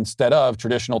alongside, not instead of,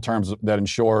 traditional terms that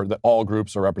ensure that all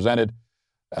groups are represented.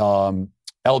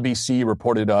 LBC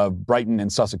reported of Brighton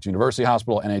and Sussex University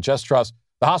Hospital, NHS Trust.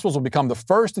 The hospitals will become the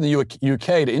first in the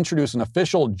UK to introduce an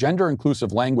official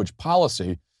gender-inclusive language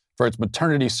policy for its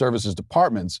maternity services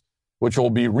departments, which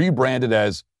will be rebranded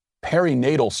as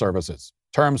perinatal services.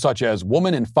 Terms such as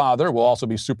woman and father will also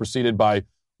be superseded by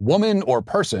woman or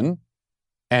person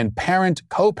and parent,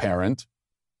 co-parent,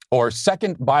 or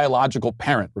second biological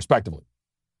parent, respectively.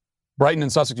 Brighton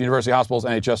and Sussex University Hospitals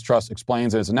NHS Trust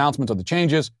explains in its announcement of the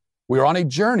changes, we are on a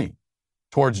journey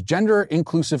towards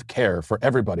gender-inclusive care for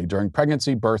everybody during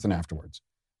pregnancy, birth, and afterwards.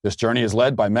 This journey is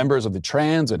led by members of the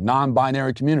trans and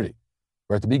non-binary community.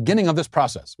 We're at the beginning of this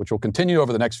process, which will continue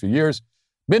over the next few years.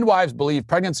 Midwives believe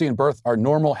pregnancy and birth are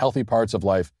normal, healthy parts of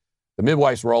life. The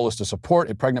midwife's role is to support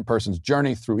a pregnant person's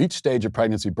journey through each stage of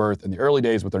pregnancy, birth, and the early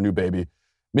days with their new baby.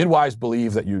 Midwives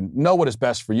believe that you know what is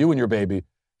best for you and your baby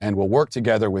and will work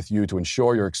together with you to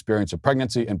ensure your experience of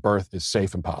pregnancy and birth is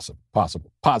safe and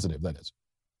positive, that is.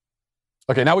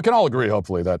 Okay, now we can all agree,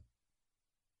 hopefully, that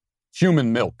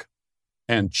human milk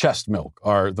and chest milk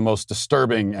are the most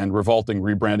disturbing and revolting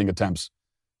rebranding attempts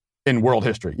in world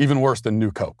history, even worse than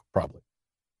New Coke, probably.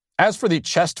 As for the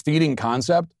chest feeding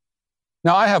concept,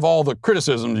 now I have all the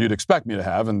criticisms you'd expect me to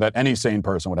have and that any sane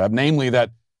person would have, namely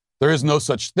that there is no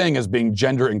such thing as being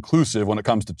gender inclusive when it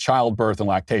comes to childbirth and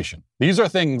lactation. These are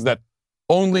things that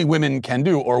only women can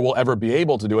do or will ever be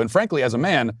able to do. And frankly, as a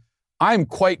man, I'm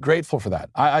quite grateful for that.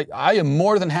 I am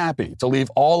more than happy to leave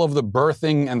all of the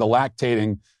birthing and the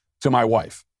lactating to my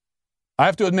wife. I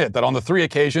have to admit that on the 3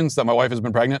 occasions that my wife has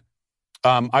been pregnant,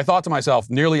 I thought to myself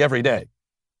nearly every day,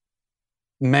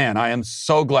 man, I am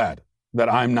so glad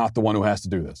that I'm not the one who has to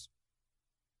do this.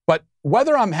 But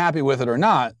whether I'm happy with it or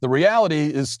not, the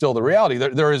reality is still the reality.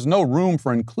 There is no room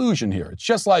for inclusion here. It's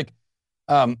just like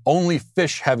only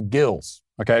fish have gills,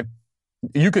 okay?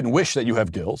 You can wish that you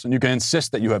have gills, and you can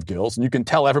insist that you have gills, and you can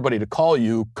tell everybody to call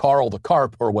you Carl the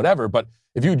Carp or whatever, but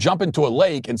if you jump into a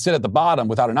lake and sit at the bottom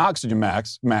without an oxygen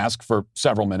mask for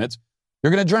several minutes,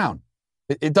 you're going to drown.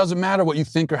 It doesn't matter what you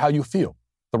think or how you feel.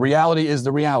 The reality is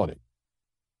the reality.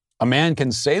 A man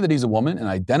can say that he's a woman and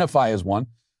identify as one,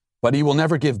 but he will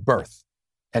never give birth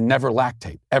and never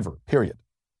lactate, ever, period.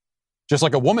 Just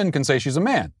like a woman can say she's a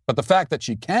man, but the fact that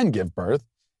she can give birth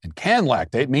and can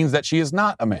lactate means that she is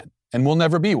not a man and will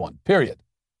never be one, period.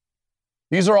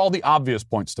 These are all the obvious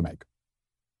points to make.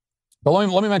 But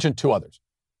let me mention 2 others.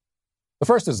 The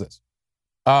first is this.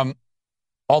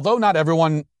 Although not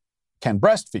everyone can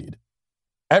breastfeed,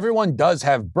 everyone does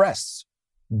have breasts.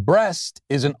 Breast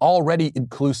is an already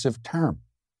inclusive term.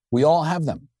 We all have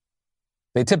them.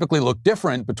 They typically look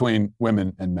different between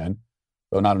women and men,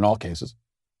 though not in all cases.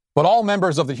 But all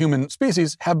members of the human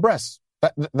species have breasts.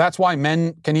 That's why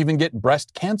men can even get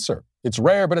breast cancer. It's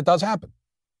rare, but it does happen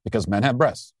because men have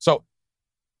breasts. So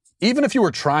even if you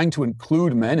were trying to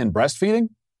include men in breastfeeding,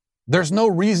 there's no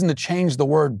reason to change the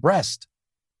word breast.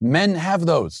 Men have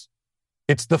those.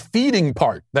 It's the feeding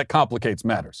part that complicates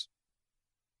matters.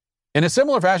 In a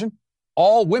similar fashion,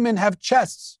 all women have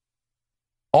chests.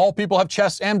 All people have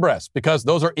chests and breasts because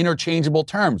those are interchangeable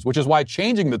terms, which is why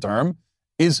changing the term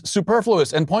is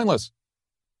superfluous and pointless.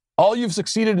 All you've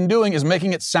succeeded in doing is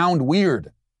making it sound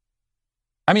weird.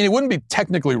 I mean, it wouldn't be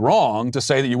technically wrong to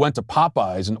say that you went to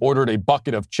Popeyes and ordered a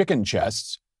bucket of chicken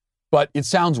chests, but it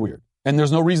sounds weird, and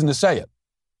there's no reason to say it.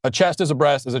 A chest is a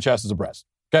breast is a chest is a breast,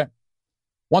 okay?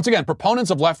 Once again,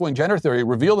 proponents of left-wing gender theory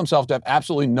reveal themselves to have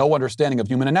absolutely no understanding of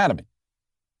human anatomy.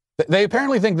 They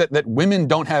apparently think that women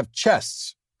don't have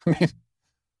chests. I mean,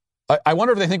 I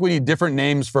wonder if they think we need different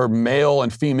names for male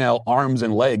and female arms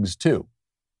and legs, too.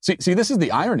 See, this is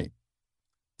the irony.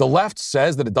 The left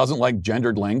says that it doesn't like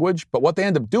gendered language, but what they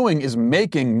end up doing is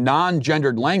making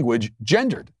non-gendered language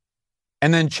gendered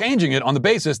and then changing it on the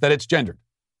basis that it's gendered.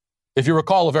 If you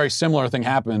recall, a very similar thing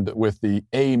happened with the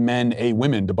A men, A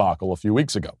women debacle a few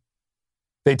weeks ago.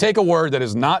 They take a word that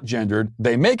is not gendered,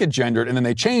 they make it gendered, and then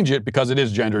they change it because it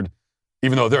is gendered,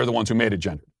 even though they're the ones who made it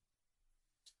gendered.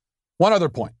 One other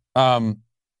point.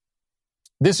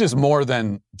 This is more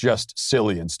than just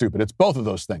silly and stupid. It's both of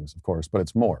those things, of course, but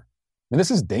it's more. And this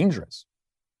is dangerous.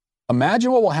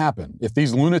 Imagine what will happen if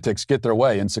these lunatics get their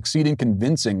way and succeed in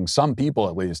convincing some people,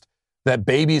 at least, that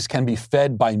babies can be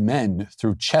fed by men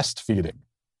through chest feeding.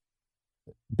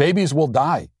 Babies will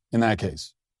die in that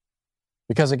case.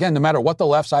 Because again, no matter what the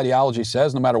left's ideology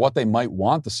says, no matter what they might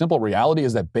want, the simple reality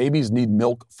is that babies need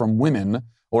milk from women,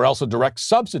 or else a direct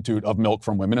substitute of milk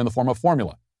from women in the form of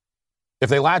formula. If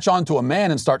they latch on to a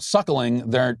man and start suckling,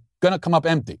 they're going to come up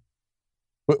empty.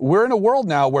 But we're in a world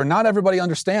now where not everybody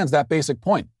understands that basic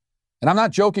point. And I'm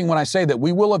not joking when I say that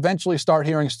we will eventually start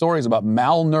hearing stories about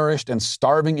malnourished and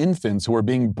starving infants who are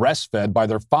being breastfed by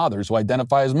their fathers who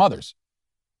identify as mothers.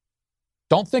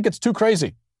 Don't think it's too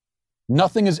crazy.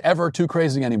 Nothing is ever too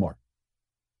crazy anymore.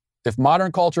 If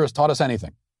modern culture has taught us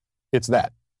anything, it's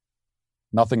that.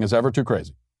 Nothing is ever too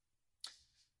crazy.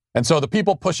 And so the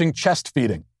people pushing chest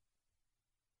feeding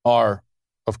are,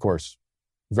 of course,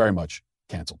 very much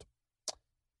canceled.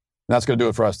 And that's going to do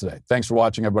it for us today. Thanks for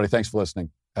watching, everybody. Thanks for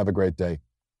listening. Have a great day.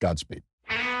 Godspeed.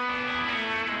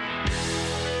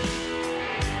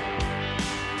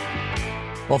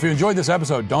 Well, if you enjoyed this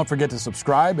episode, don't forget to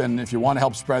subscribe. And if you want to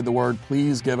help spread the word,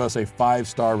 please give us a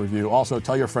 5-star review. Also,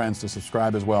 tell your friends to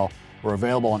subscribe as well. We're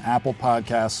available on Apple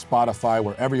Podcasts, Spotify,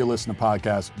 wherever you listen to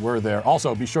podcasts. We're there.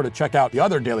 Also, be sure to check out the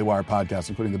other Daily Wire podcasts,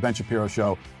 including The Ben Shapiro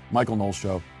Show, Michael Knowles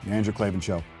Show, The Andrew Klavan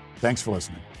Show. Thanks for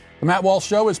listening. The Matt Walsh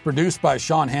Show is produced by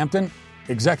Sean Hampton,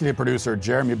 executive producer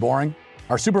Jeremy Boring.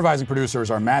 Our supervising producers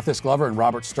are Mathis Glover and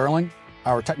Robert Sterling.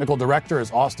 Our technical director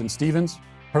is Austin Stevens.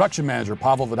 Production manager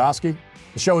Pavel Vodosky.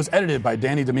 The show is edited by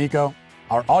Danny D'Amico.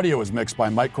 Our audio is mixed by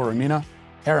Mike Coromina.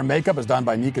 Hair and makeup is done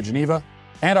by Nika Geneva.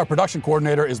 And our production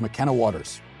coordinator is McKenna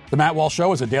Waters. The Matt Walsh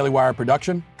Show is a Daily Wire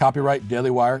production. Copyright Daily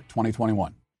Wire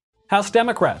 2021. House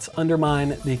Democrats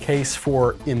undermine the case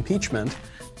for impeachment.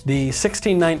 The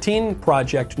 1619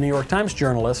 Project New York Times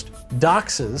journalist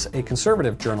doxes a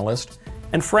conservative journalist.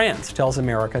 And France tells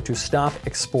America to stop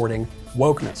exporting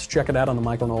wokeness. Check it out on The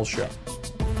Michael Knowles Show.